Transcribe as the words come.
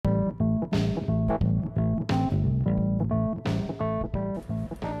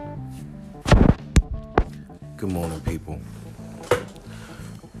Good morning, people.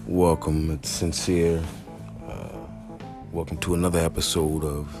 Welcome. It's Sincere. Welcome to another episode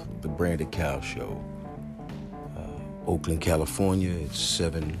of the Branded Cow Show. Oakland, California. It's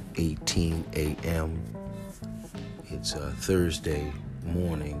 7:18 a.m. It's Thursday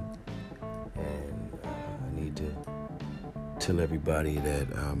morning, and I need to tell everybody that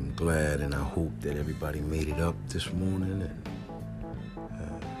I'm glad and I hope that everybody made it up this morning. And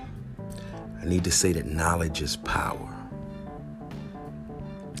I need to say that knowledge is power.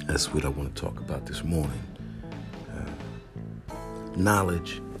 That's what I want to talk about this morning.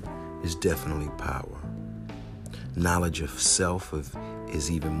 Knowledge is definitely power. Knowledge of self is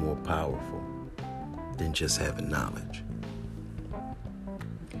even more powerful than just having knowledge.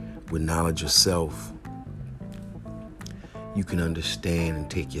 With knowledge of self, you can understand and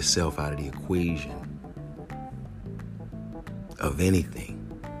take yourself out of the equation of anything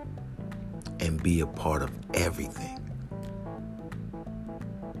and be a part of everything.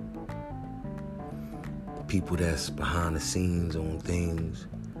 People that's behind the scenes on things,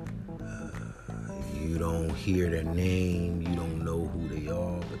 you don't hear their name, you don't know who they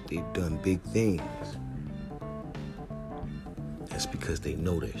are, but they've done big things. That's because they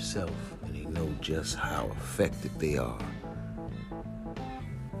know their self and they know just how effective they are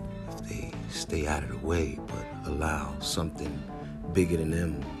if they stay out of the way but allow something bigger than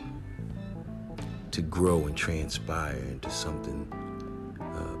them to grow and transpire into something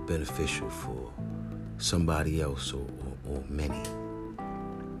beneficial for somebody else or many.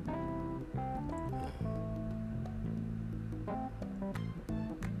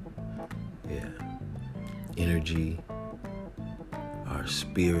 Yeah. Energy, our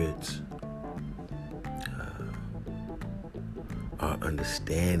spirits, our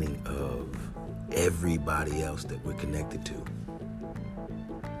understanding of everybody else that we're connected to.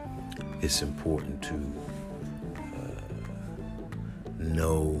 It's important to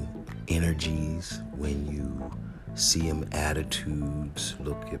know energies when you see them, attitudes,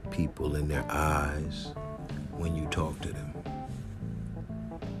 look at people in their eyes when you talk to them.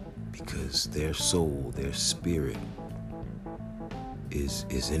 Because their soul, their spirit is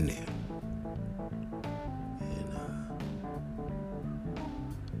in there.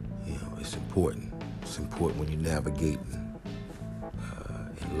 And, it's important. It's important when you're navigating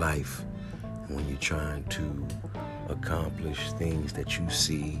in life and when you're trying to accomplish things that you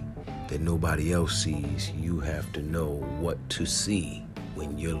see that nobody else sees. You have to know what to see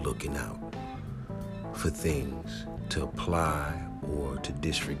when you're looking out for things to apply or to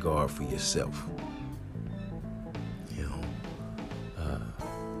disregard for yourself.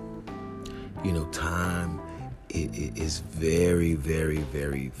 Time it is very, very,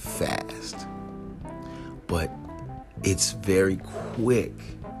 very fast, but it's very quick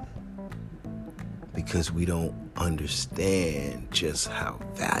because we don't understand just how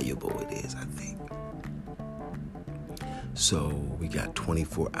valuable it is, I think. So we got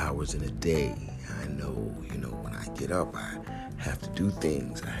 24 hours in a day. I know, when I get up, I have to do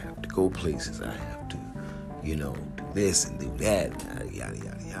things. I have to go places. I have to, do this and do that, yada,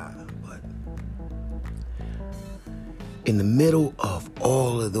 yada, yada. But in the middle of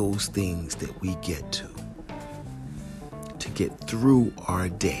all of those things that we get to get through our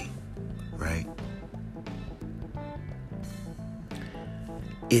day, right?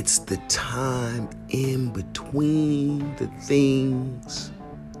 It's the time in between the things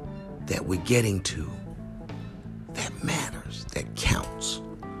that we're getting to that matters, that counts.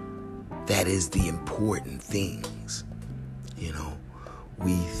 That is the important things.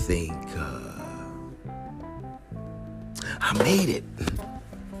 We think, I made it.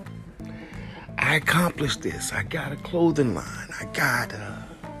 I accomplished this. I got a clothing line. I got a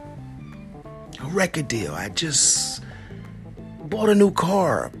record deal. I just bought a new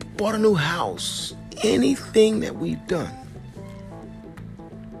car, bought a new house. Anything that we've done,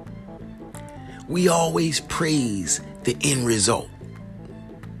 we always praise the end result,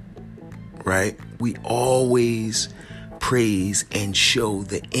 right? We always praise and show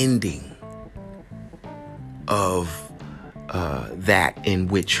the ending of that in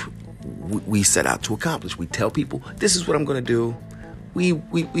which we set out to accomplish. We tell people, this is what I'm going to do. We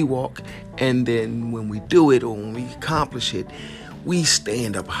walk, and then when we do it or when we accomplish it, we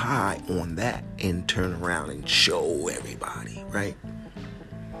stand up high on that and turn around and show everybody, right?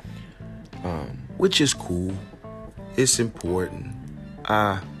 Which is cool. It's important.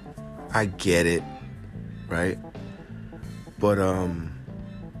 I get it, right? But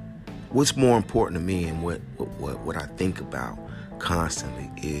what's more important to me and what I think about constantly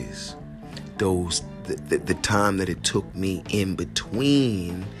is the time that it took me in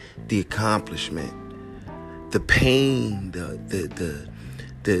between the accomplishment the pain, the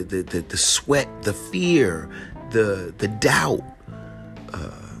sweat, the fear, the doubt,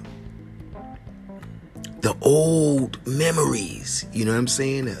 the old memories. You know what I'm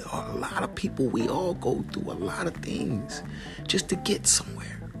saying? A lot of people, we all go through a lot of things just to get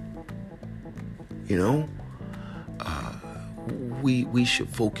somewhere. You know, we should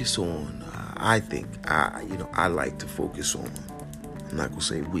focus on. I think I like to focus on. I'm not gonna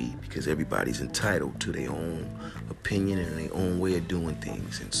say we, because everybody's entitled to their own opinion and their own way of doing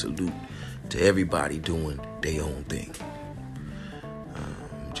things. And salute to everybody doing their own thing.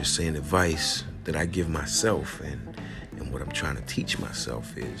 Just saying, advice that I give myself and what I'm trying to teach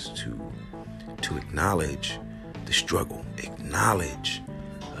myself is to acknowledge the struggle, acknowledge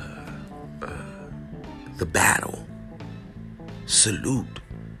the battle, salute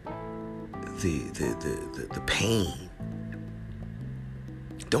the pain.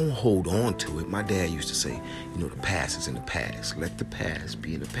 Don't hold on to it. My dad used to say, the past is in the past. Let the past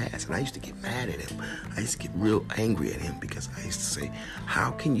be in the past. And I used to get mad at him. I used to get real angry at him because I used to say,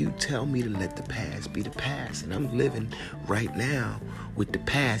 how can you tell me to let the past be the past? And I'm living right now with the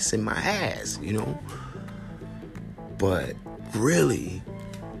past in my ass, But really,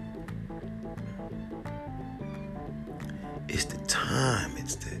 it's the time.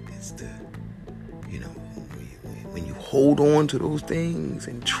 It's the when you hold on to those things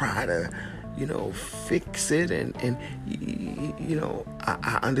and try to, fix it and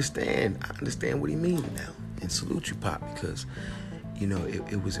I understand what he means now, and salute you, Pop, because,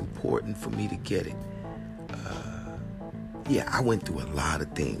 it was important for me to get it. I went through a lot of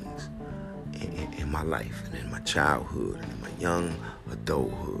things in my life and in my childhood and in my young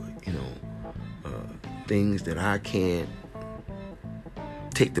adulthood, things that I can't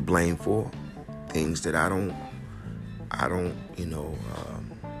take the blame for, things that I don't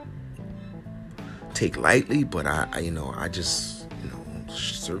take lightly, but I just,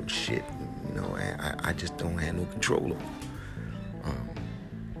 certain shit, I just don't have no control over.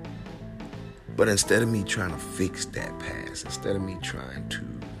 But instead of me trying to fix that past, instead of me trying to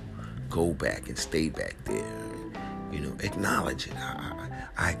go back and stay back there, acknowledge it.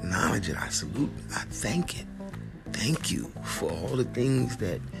 I acknowledge it. I salute it. I thank it. Thank you for all the things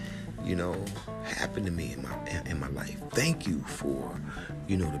that, happened to me in my life. Thank you for,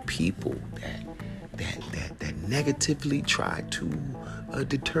 the people that negatively try to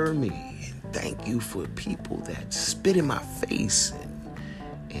deter me. And thank you for people that spit in my face and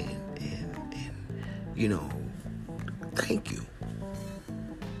thank you.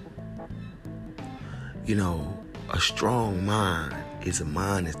 A strong mind is a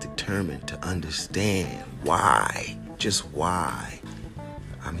mind that's determined to understand why, just why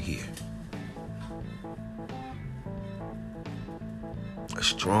I'm here. A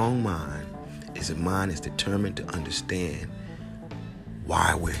strong mind is a mind that's determined to understand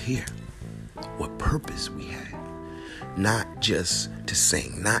why we're here, what purpose we have. Not just to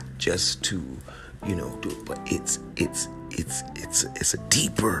sing, not just to, do it, but it's a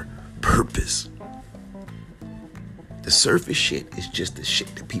deeper purpose. The surface shit is just the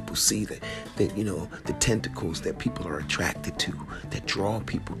shit that people see, that the tentacles that people are attracted to, that draw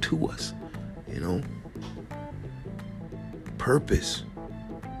people to us, Purpose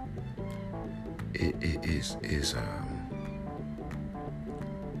is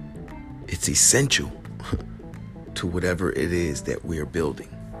it's essential to whatever it is that we're building.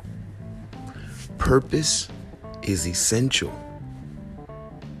 Purpose is essential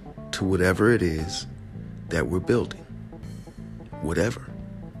to whatever it is that we're building. Whatever.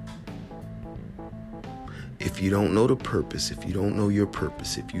 If you don't know the purpose, if you don't know your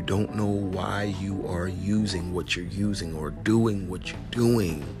purpose, if you don't know why you are using what you're using or doing what you're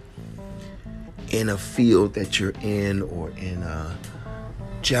doing in a field that you're in or in a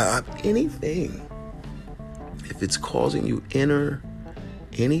job, anything, if it's causing you inner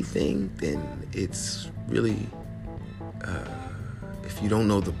anything, then it's really, if you don't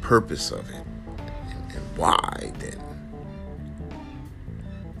know the purpose of it and why, then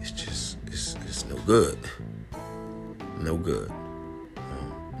it's no good. No good.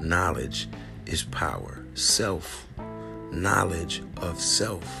 Knowledge is power. Knowledge of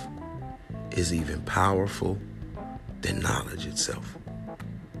self is even powerful than knowledge itself.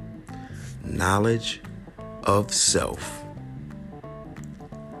 Knowledge of self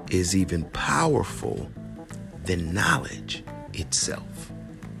is even powerful than knowledge itself.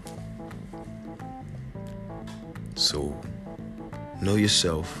 So, know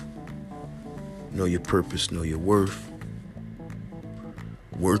yourself, know your purpose, know your worth.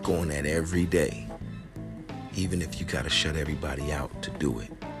 Work on that every day, even if you gotta shut everybody out to do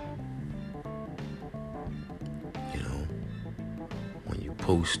it.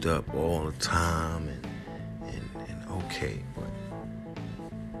 post up all the time and okay, but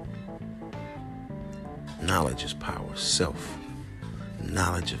knowledge is power.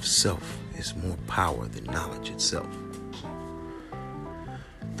 Knowledge of self is more power than knowledge itself.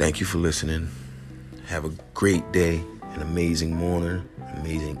 Thank you for listening. Have a great day, an amazing morning, an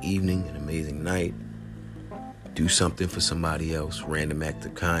amazing evening, an amazing night. Do something for somebody else. Random act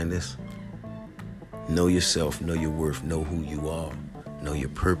of kindness. Know yourself, know your worth, know who you are, know your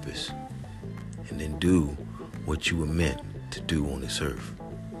purpose, and then do what you were meant to do on this earth.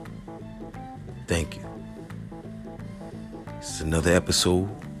 Thank you. This is another episode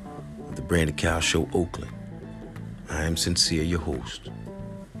of the Brandon Cow Show, Oakland. I am Sincere, your host.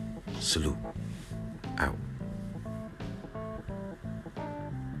 Salute. Out.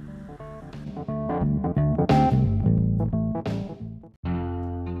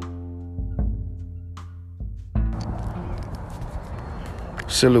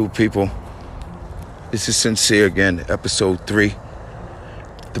 Salute, people. This is Sincere again, episode 3,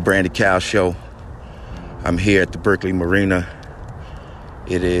 the Brandon Cow Show. I'm here at the Berkeley Marina.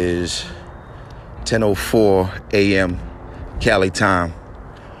 It is 10:04 a.m. Cali time.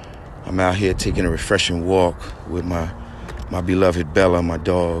 I'm out here taking a refreshing walk with my beloved Bella, my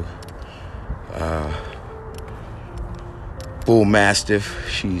dog. Bull Mastiff.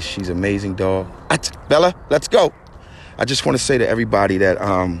 She's an amazing dog. Bella, let's go. I just want to say to everybody that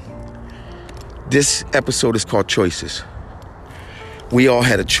this episode is called Choices. We all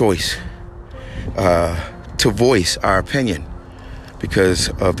had a choice to voice our opinion because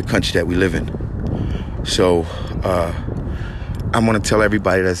of the country that we live in. So I'm going to tell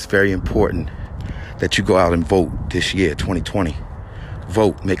everybody that it's very important that you go out and vote this year, 2020.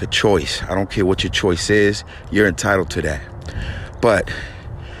 Vote, make a choice. I don't care what your choice is. You're entitled to that. But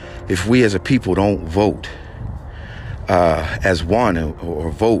if we as a people don't vote as one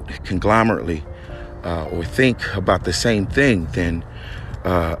or vote conglomerately or think about the same thing, then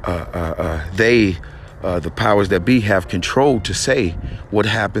the powers that be have control to say what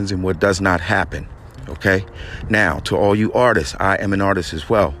happens and what does not happen. Okay? Now, to all you artists, I am an artist as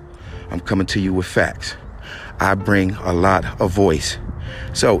well. I'm coming to you with facts. I bring a lot of voice.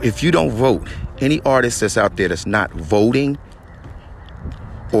 So if you don't vote, any artist that's out there that's not voting,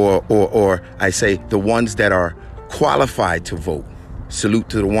 or I say the ones that are qualified to vote, salute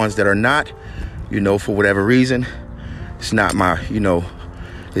to the ones that are not, for whatever reason, it's not my,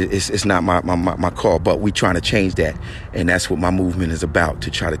 it's not my call, but we trying to change that. And that's what my movement is about,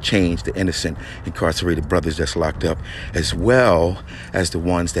 to try to change the innocent incarcerated brothers that's locked up, as well as the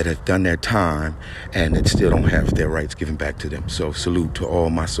ones that have done their time and that still don't have their rights given back to them. So salute to all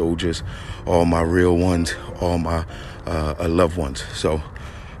my soldiers, all my real ones, all my loved ones. So,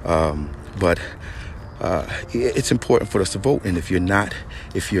 it's important for us to vote. And if you're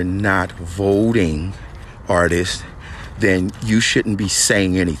not voting, artists, then you shouldn't be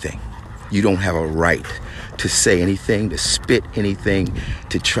saying anything. You don't have a right to say anything, to spit anything,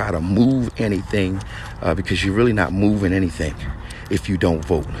 to try to move anything, because you're really not moving anything if you don't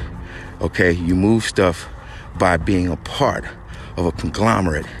vote. Okay, you move stuff by being a part of a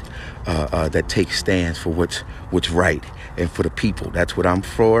conglomerate that takes stands for what's right and for the people. That's what I'm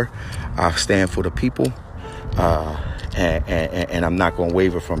for. I stand for the people. And I'm not going to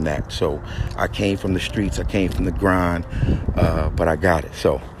waver from that. So I came from the streets, I came from the grind, but I got it.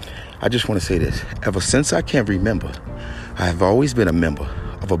 So I just want to say this. Ever since I can remember, I have always been a member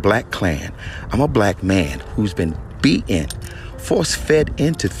of a black clan. I'm a black man who's been beaten, force-fed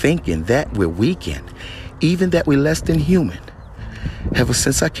into thinking that we're weakened, even that we're less than human. Ever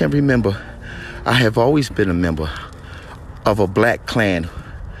since I can remember, I have always been a member of a black clan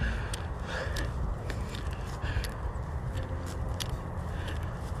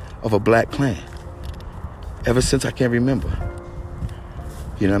ever since I can remember.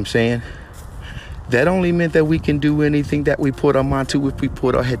 You know what I'm saying? That only meant that we can do anything that we put our mind to. If we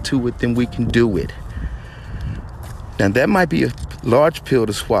put our head to it, then we can do it. Now that might be a large pill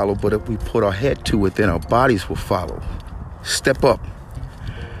to swallow, but if we put our head to it, then our bodies will follow. Step up.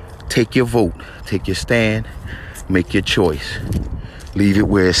 Take your vote. Take your stand. Make your choice. Leave it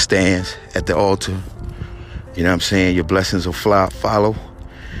where it stands, at the altar. You know what I'm saying? Your blessings will follow.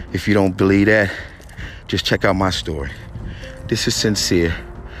 If you don't believe that, just check out my story. This is Sincere,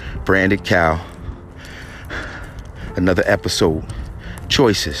 Brandon Cow. Another episode,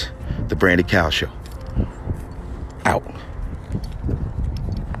 Choices, the Brandon Cow Show. Out.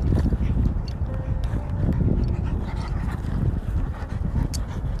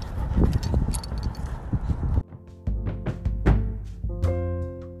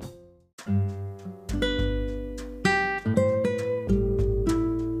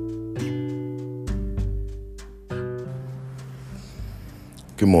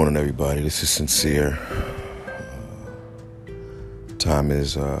 Good morning, everybody. This is Sincere. Time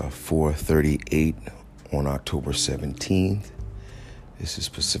is 4:38 on October 17th. This is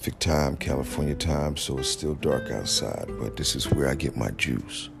Pacific time, California time, so it's still dark outside, but this is where I get my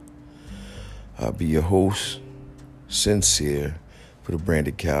juice. I'll be your host, Sincere, for the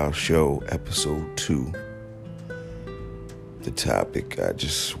Branded Cow Show, Episode 2. The topic I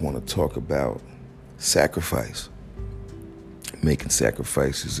just want to talk about, sacrifice. Making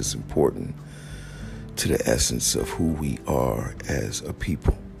sacrifices is important to the essence of who we are as a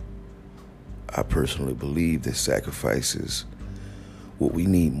people. I personally believe that sacrifice is what we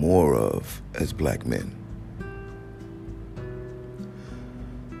need more of as black men.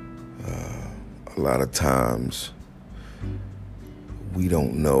 A lot of times we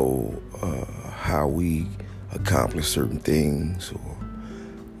don't know how we accomplish certain things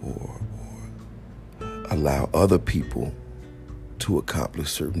or allow other people to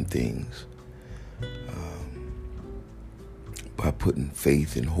accomplish certain things by putting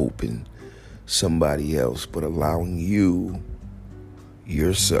faith and hope in somebody else, but allowing you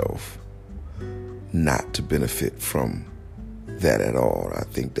yourself not to benefit from that at all. I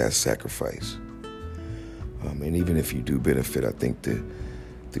think that's sacrifice. And even if you do benefit, I think the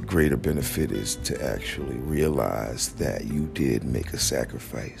greater benefit is to actually realize that you did make a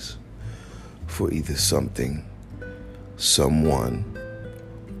sacrifice for either something, someone,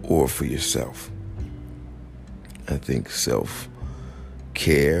 or for yourself. I think self-care,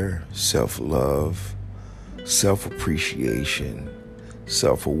 self-love, self-appreciation,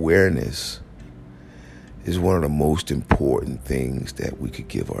 self-awareness is one of the most important things that we could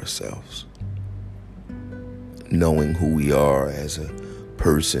give ourselves. Knowing who we are as a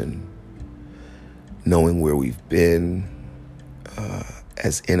person, knowing where we've been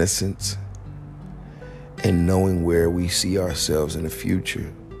as innocents, and knowing where we see ourselves in the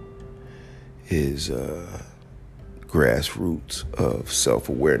future is grassroots of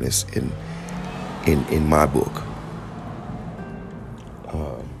self-awareness in my book.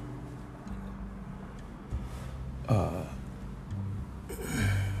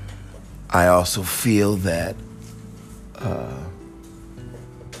 I also feel that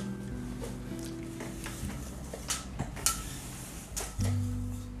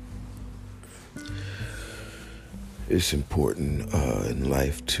it's important in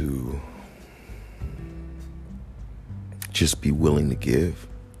life to just be willing to give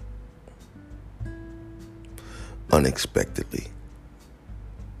unexpectedly.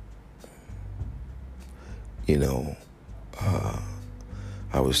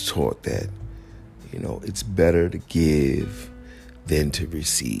 I was taught that, it's better to give than to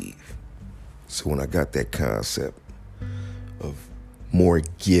receive. So when I got that concept of more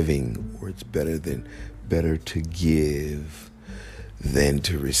giving, or it's better to give than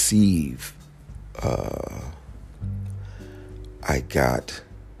to receive, I got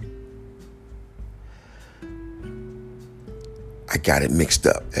it mixed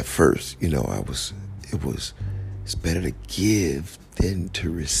up at first. It's better to give than to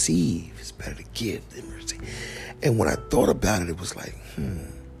receive. It's better to give than to receive. And when I thought about it, it was like,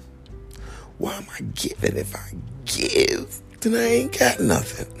 why am I giving? If I give, then I ain't got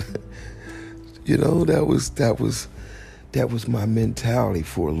nothing. That was my mentality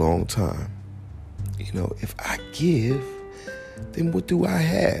for a long time. If I give, then what do I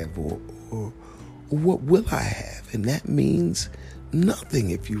have? Or what will I have? And that means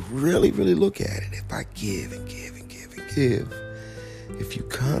nothing if you really, really look at it. If I give and give and give and give, if you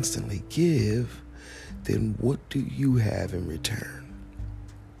constantly give, then what do you have in return?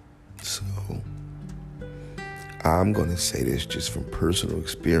 So I'm going to say this just from personal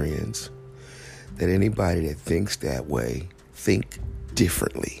experience, that anybody that thinks that way, think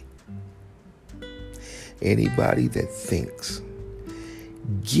differently. Anybody that thinks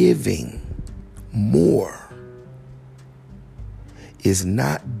giving more is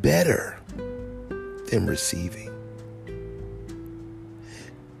not better than receiving,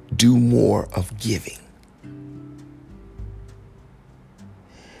 do more of giving.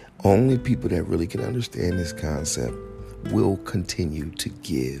 Only people that really can understand this concept will continue to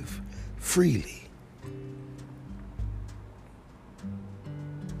give freely.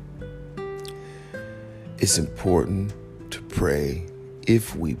 It's important to pray.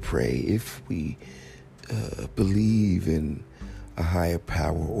 If we believe in a higher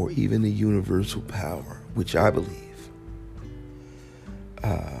power or even a universal power, which I believe,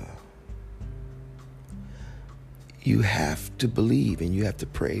 you have to believe and you have to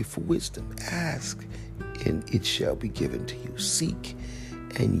pray for wisdom. Ask and it shall be given to you. Seek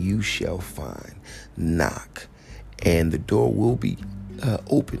and you shall find. Knock and the door will be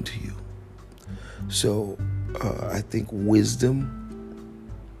open to you. So I think wisdom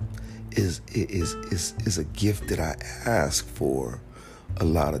is a gift that I ask for a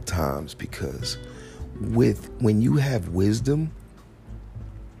lot of times, because when you have wisdom,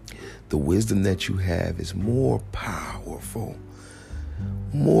 the wisdom that you have is more powerful,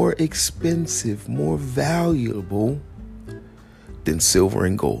 more expensive, more valuable than silver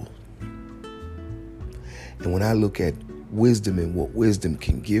and gold. And when I look at wisdom and what wisdom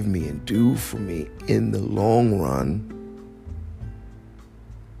can give me and do for me in the long run,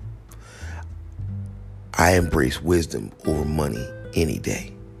 I embrace wisdom over money any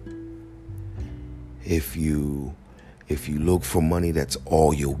day. If you look for money, that's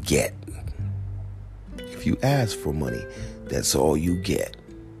all you'll get. If you ask for money, that's all you get.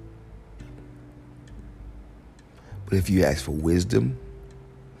 But if you ask for wisdom,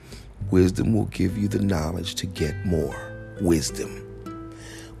 wisdom will give you the knowledge to get more wisdom.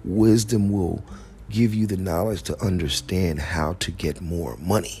 Wisdom will give you the knowledge to understand how to get more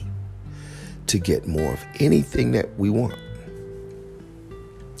money, to get more of anything that we want.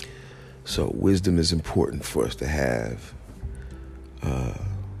 So wisdom is important for us to have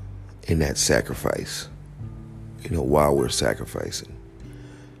in that sacrifice, while we're sacrificing.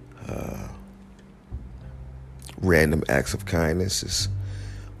 Random acts of kindness is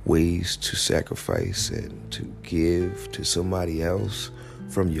ways to sacrifice and to give to somebody else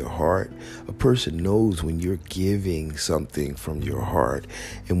from your heart. A person knows when you're giving something from your heart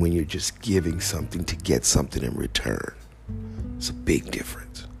and when you're just giving something to get something in return. It's a big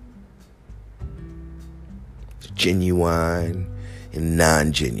difference. It's genuine and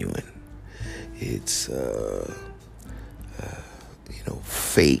non-genuine. It's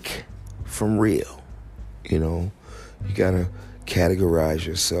fake from real. You gotta categorize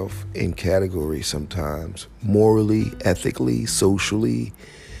yourself in categories sometimes, morally, ethically, socially,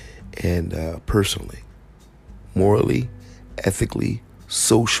 and personally. Morally, ethically,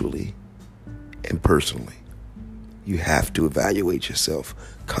 socially, and personally. You have to evaluate yourself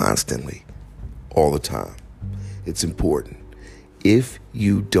constantly, all the time. It's important. If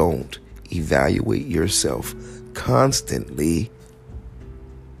you don't evaluate yourself constantly,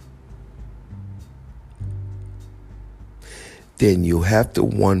 then you'll have to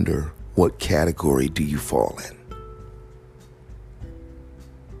wonder, what category do you fall in?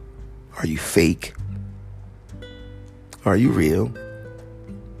 Are you fake? Are you real?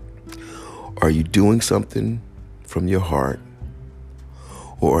 Are you doing something from your heart?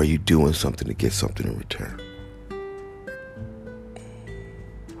 Or are you doing something to get something in return?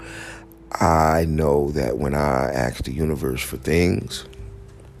 I know that when I ask the universe for things,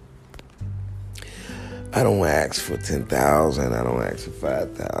 I don't ask for 10,000. I don't ask for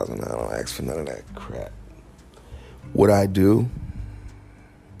 5,000. I don't ask for none of that crap. What I do,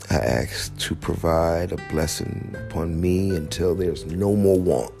 I ask to provide a blessing upon me until there's no more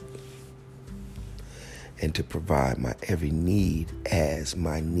want, and to provide my every need as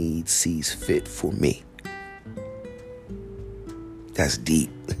my need sees fit for me. That's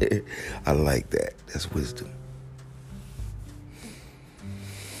deep. I like that. That's wisdom.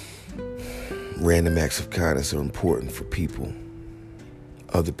 Random acts of kindness are important for people,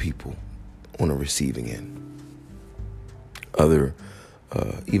 other people on the receiving end.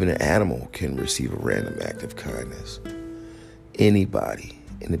 Even an animal can receive a random act of kindness. Anybody,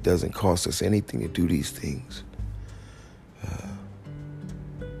 and it doesn't cost us anything to do these things.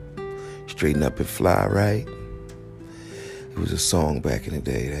 Straighten up and fly right. It was a song back in the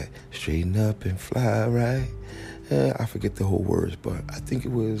day that straighten up and fly right. I forget the whole words, but I think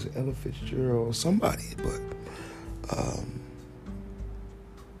it was Ella Fitzgerald or somebody. But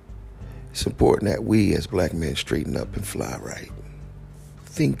it's important that we as black men straighten up and fly right.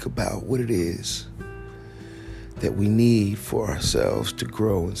 Think about what it is that we need for ourselves to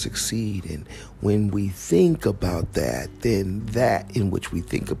grow and succeed. And when we think about that, then that in which we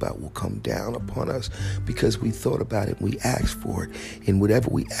think about will come down upon us, because we thought about it and we asked for it. And whatever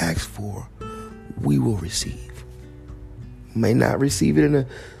we ask for, we will receive. May not receive it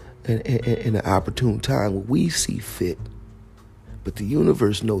in an opportune time when we see fit, but the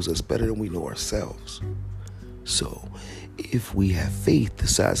universe knows us better than we know ourselves. So if we have faith the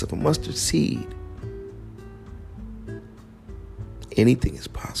size of a mustard seed, anything is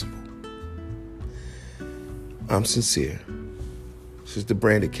possible. I'm sincere. This is the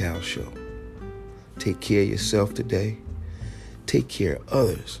Branded Cow Show. Take care of yourself today. Take care of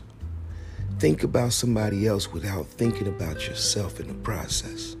others. Think about somebody else without thinking about yourself in the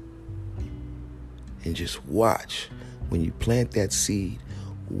process. And just watch. When you plant that seed,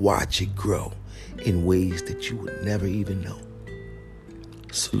 watch it grow in ways that you would never even know.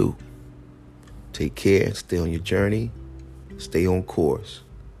 Salute. Take care. Stay on your journey. Stay on course.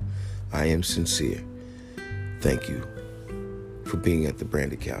 I am sincere. Thank you for being at the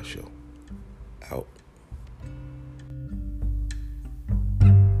Branded Cow Show. Out.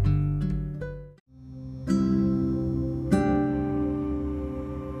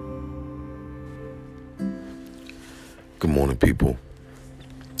 Good morning, people.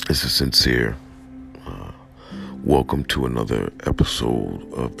 This is Sincere. Welcome to another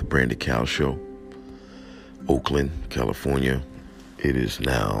episode of the Branded Cow Show, Oakland, California. It is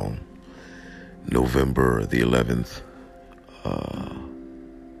now November the 11th,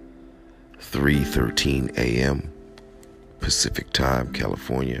 3:13 a.m. Pacific Time,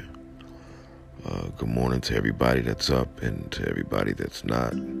 California. Good morning to everybody that's up and to everybody that's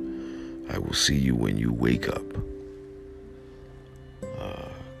not. I will see you when you wake up.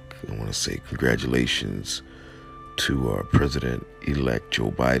 I want to say congratulations to our President-elect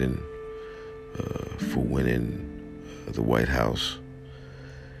Joe Biden for winning the White House.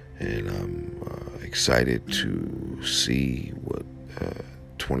 And I'm excited to see what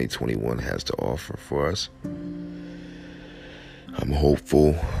 2021 has to offer for us. I'm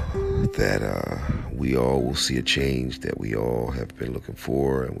hopeful that we all will see a change that we all have been looking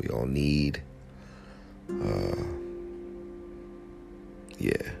for and we all need.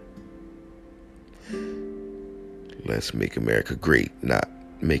 Let's make America great, not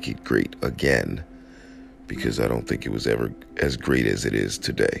make it great again, because I don't think it was ever as great as it is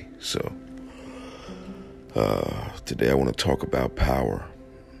today. So today I want to talk about power.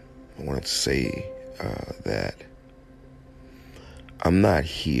 I want to say that I'm not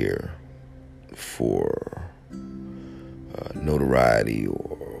here for notoriety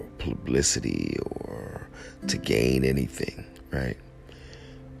or publicity or to gain anything, right?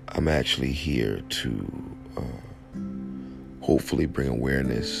 I'm actually here to hopefully bring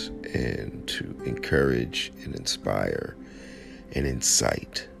awareness and to encourage and inspire and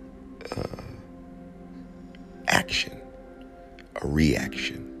incite action, a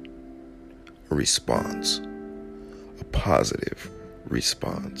reaction, a response, a positive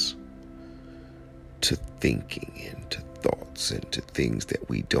response to thinking and to thoughts and to things that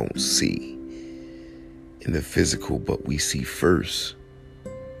we don't see in the physical, but we see first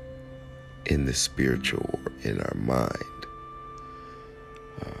in the spiritual or in our mind.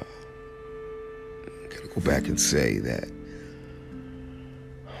 Go back and say that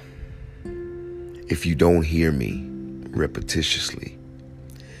if you don't hear me repetitiously,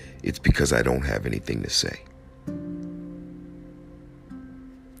 it's because I don't have anything to say.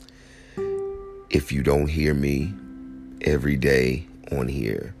 If you don't hear me every day on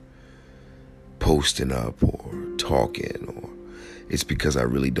here posting up or talking, or it's because I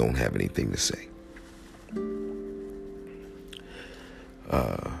really don't have anything to say.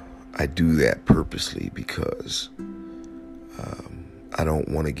 I do that purposely because I don't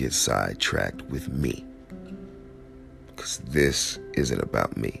want to get sidetracked with me, because this isn't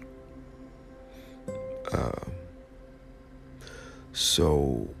about me.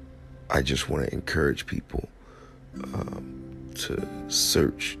 So I just want to encourage people to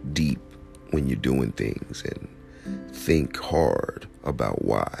search deep when you're doing things and think hard about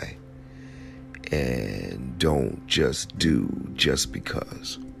why, and don't just do just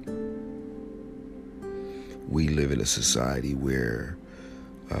because. We live in a society where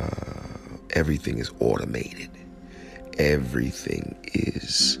everything is automated. Everything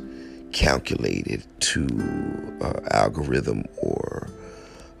is calculated to algorithm or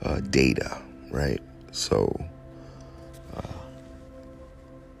data, right? So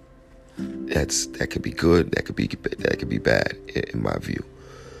that could be good, that could be bad in my view.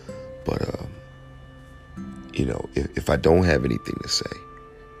 But if I don't have anything to say,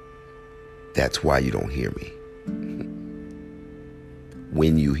 that's why you don't hear me.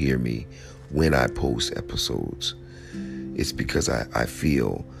 When you hear me, when I post episodes, it's because I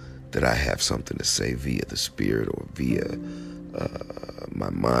feel that I have something to say via the spirit or via my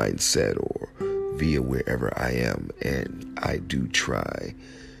mindset or via wherever I am. And I do try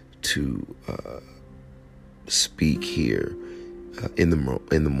to speak here in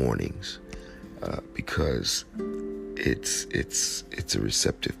the mornings because it's a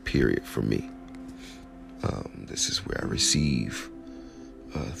receptive period for me. This is where I receive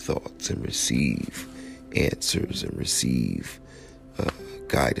thoughts and receive answers and receive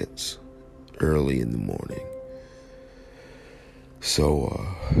guidance early in the morning. So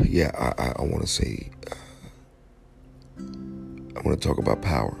I want to say I want to talk about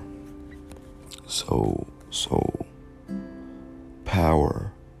power. So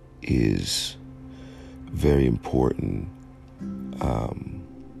power is very important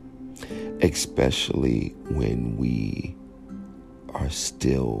especially when we are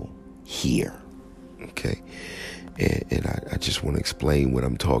still here. Okay. And I just want to explain what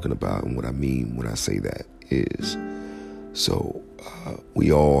I'm talking about, and what I mean when I say that is, so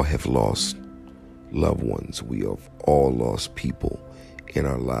we all have lost loved ones. We have all lost people in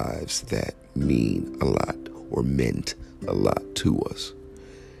our lives that mean a lot or meant a lot to us.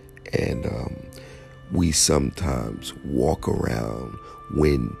 And we sometimes walk around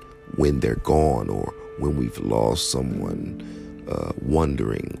when they're gone, or when we've lost someone,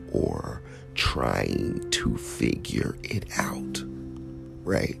 wondering or trying to figure it out,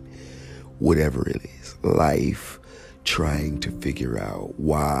 right? Whatever it is, life, trying to figure out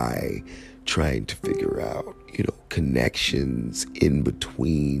why, trying to figure out, connections in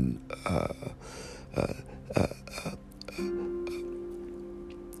between,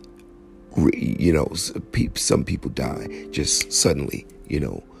 some people die just suddenly,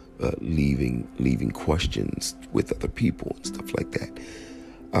 leaving questions with other people and stuff like that.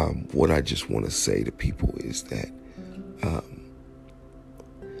 What I just want to say to people is that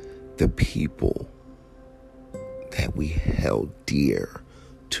the people that we held dear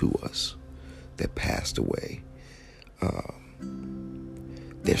to us that passed away,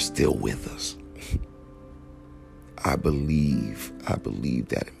 they're still with us. I believe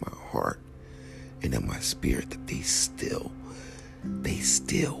that in my heart and in my spirit, that they still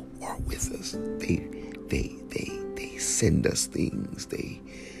are with us. They send us things. They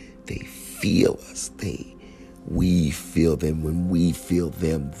feel us. We feel them. When we feel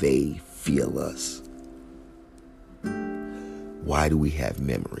them, they feel us. Why do we have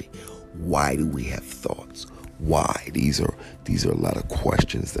memory? Why do we have thoughts? Why? These are a lot of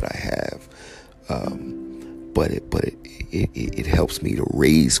questions that I have. But it helps me to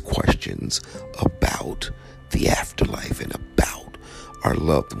raise questions about the afterlife and about our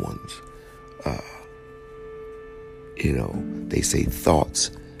loved ones. They say thoughts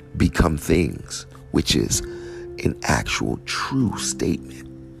become things, which is an actual true statement.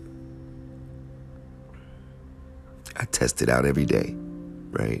 I test it out every day,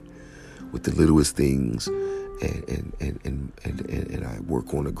 right? With the littlest things, and I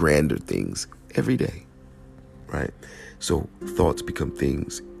work on the grander things every day, right? So thoughts become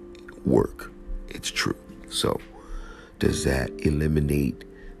things, work. It's true. So does that eliminate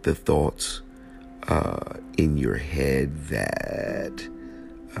the thoughts in your head that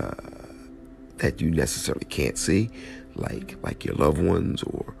you necessarily can't see, like your loved ones,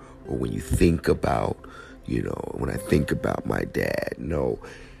 or when you think about, when I think about my dad, no,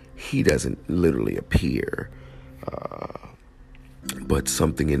 he doesn't literally appear, but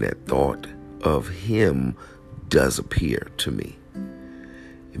something in that thought of him does appear to me.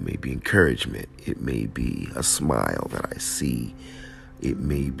 It may be encouragement. It may be a smile that I see. It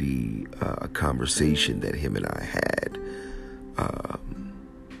may be a conversation that him and I had.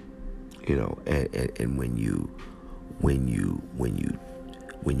 And when you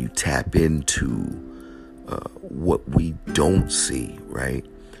tap into what we don't see, right?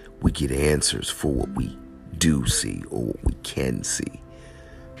 We get answers for what we do see, or what we can see.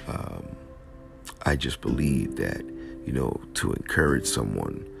 I just believe that, to encourage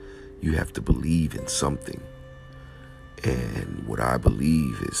someone, you have to believe in something. And what I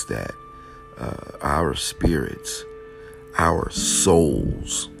believe is that our spirits, our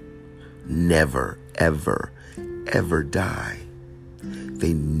souls, never, ever, ever die.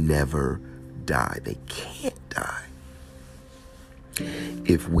 They never die. They can't die.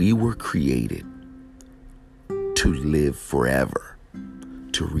 If we were created to live forever,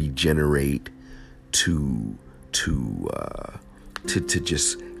 to regenerate, to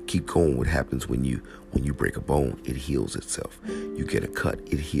just keep going. What happens when you break a bone? It heals itself. You get a cut,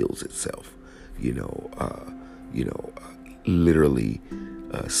 it heals itself. Literally,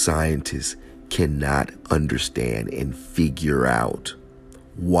 scientists cannot understand and figure out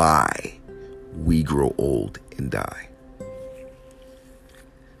why we grow old and die.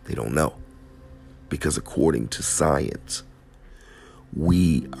 They don't know. Because according to science,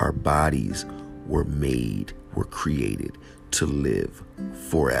 our bodies were created to live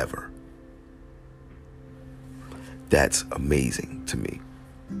forever. That's amazing to me.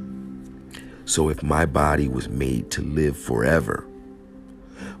 So if my body was made to live forever,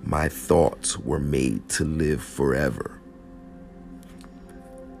 my thoughts were made to live forever.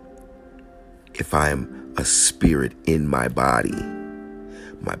 If I'm a spirit in my body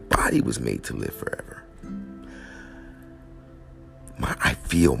was made to live forever. I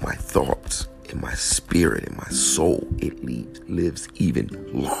feel my thoughts in my spirit, in my soul, it lives even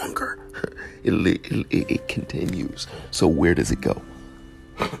longer. It continues. So where does it go?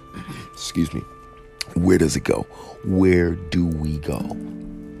 excuse me, where does it go? Where do we go?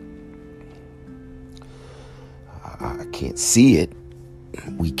 I can't see it.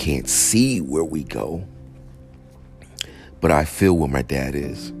 We can't see where we go. But I feel where my dad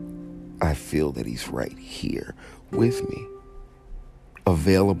is. I feel that he's right here with me,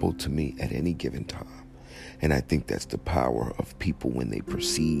 available to me at any given time. And I think that's the power of people when they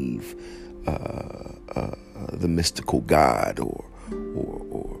perceive the mystical God or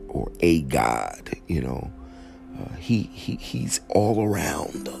a God. You know, he's all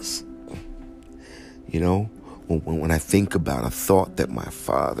around us. You know, when I think about a thought that my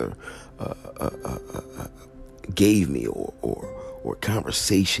father gave me or a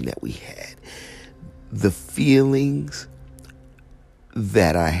conversation that we had, the feelings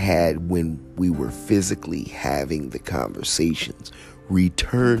that I had when we were physically having the conversations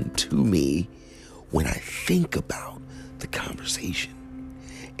return to me when I think about the conversation.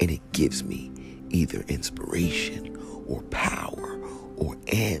 And it gives me either inspiration or power or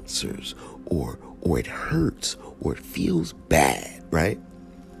answers or it hurts or it feels bad, right?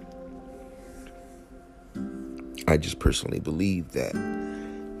 I just personally believe that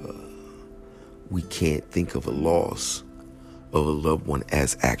we can't think of a loss of a loved one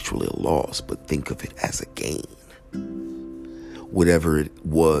as actually a loss, but think of it as a gain. Whatever it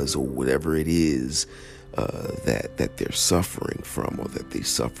was or whatever it is that they're suffering from or that they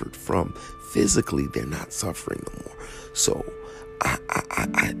suffered from, physically they're not suffering no more. So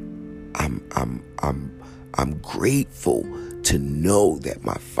I'm grateful to know that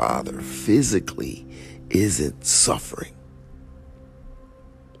my father physically isn't suffering,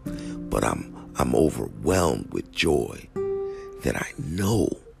 but I'm overwhelmed with joy that I know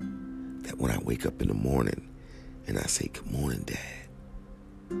that when I wake up in the morning and I say, "Good morning, Dad,"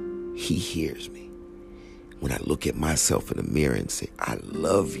 he hears me. When I look at myself in the mirror and say, "I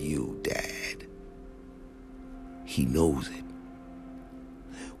love you, Dad," he knows it.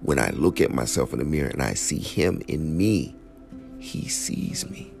 When I look at myself in the mirror and I see him in me, he sees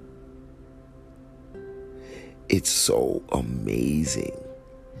me. It's so amazing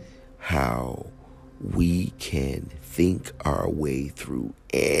how we can think our way through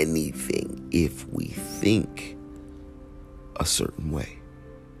anything if we think a certain way.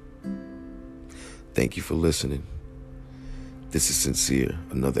 Thank you for listening. This is Sincere,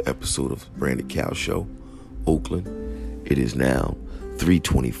 another episode of Branded Cow Show, Oakland. It is now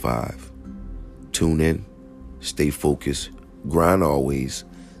 3:25. Tune in, stay focused, grind always,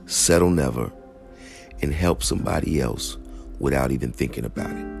 settle never, and help somebody else without even thinking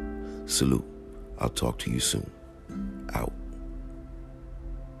about it. Salute. I'll talk to you soon. Out.